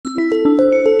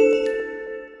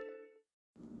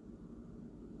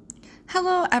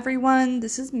Hello everyone,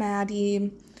 this is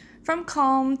Maddie from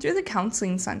Calm Through the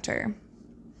Counseling Center.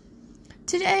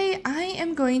 Today I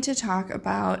am going to talk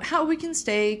about how we can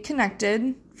stay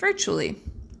connected virtually.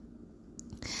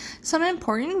 Some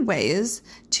important ways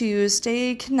to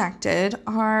stay connected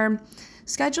are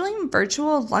scheduling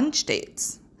virtual lunch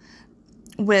dates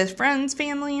with friends,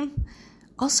 family,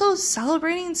 also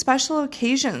celebrating special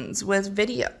occasions with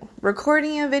video.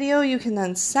 Recording a video you can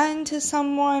then send to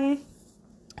someone.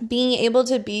 Being able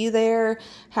to be there,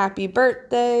 happy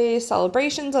birthday,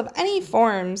 celebrations of any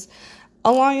forms,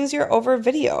 as long as you're over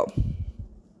video.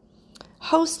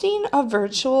 Hosting a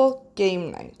virtual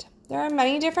game night. There are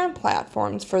many different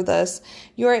platforms for this.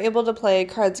 You are able to play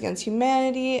Cards Against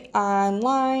Humanity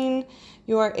online.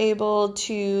 You are able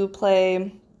to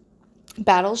play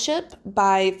Battleship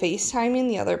by FaceTiming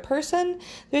the other person.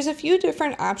 There's a few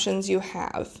different options you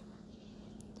have.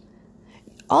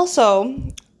 Also,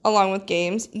 along with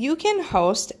games, you can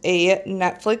host a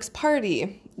Netflix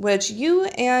party, which you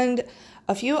and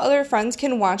a few other friends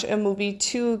can watch a movie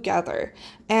together.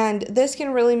 And this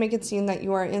can really make it seem that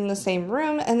you are in the same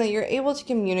room and that you're able to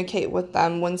communicate with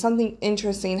them when something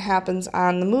interesting happens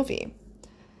on the movie.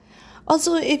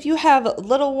 Also, if you have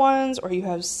little ones or you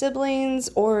have siblings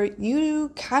or you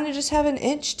kind of just have an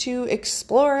itch to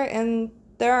explore, and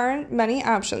there aren't many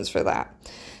options for that.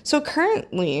 So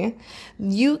currently,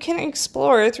 you can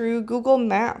explore through Google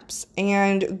Maps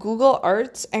and Google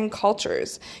Arts and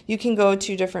Cultures. You can go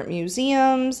to different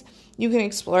museums. You can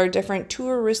explore different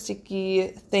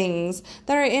touristic-y things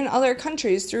that are in other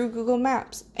countries through Google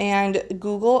Maps and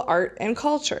Google Art and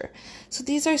Culture. So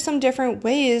these are some different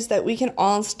ways that we can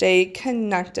all stay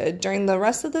connected during the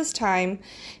rest of this time,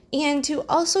 and to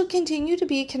also continue to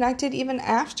be connected even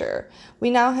after. We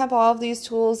now have all of these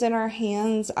tools in our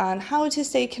hands on how to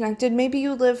stay connected. Maybe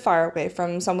you live far away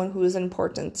from someone who is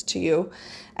important to you,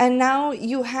 and now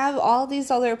you have all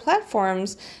these other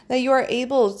platforms that you are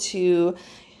able to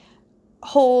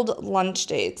hold lunch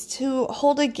dates, to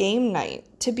hold a game night,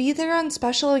 to be there on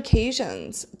special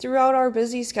occasions throughout our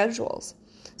busy schedules.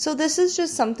 So this is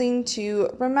just something to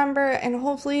remember and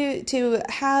hopefully to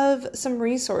have some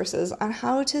resources on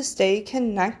how to stay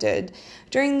connected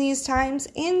during these times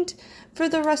and for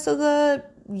the rest of the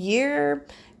year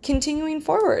continuing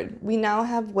forward. We now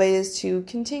have ways to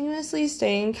continuously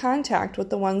stay in contact with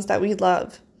the ones that we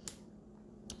love.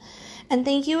 And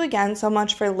thank you again so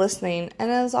much for listening. And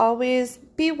as always,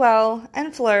 be well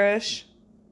and flourish.